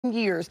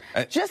years.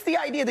 Just the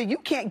idea that you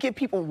can't give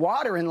people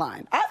water in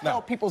line. I've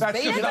helped people's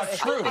babies. That's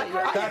just not true.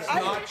 That's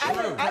not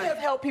true. I have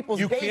helped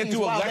people's babies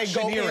while they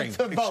go in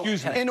to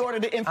vote in order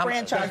to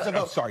enfranchise the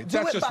vote. I'm sorry,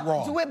 that's just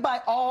wrong. Do it by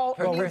all.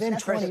 Within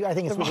 20, I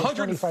think it's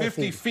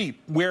 150 feet.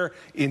 Where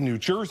in New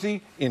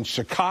Jersey, in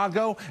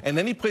Chicago, and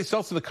any place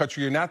else in the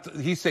country, you're not.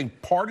 He's saying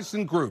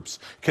partisan groups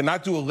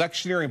cannot do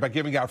electioneering by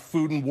giving out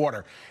food and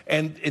water.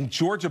 And in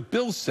Georgia,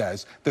 Bill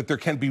says that there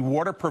can be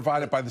water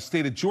provided by the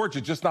state of Georgia,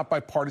 just not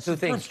by partisan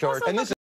groups. George. And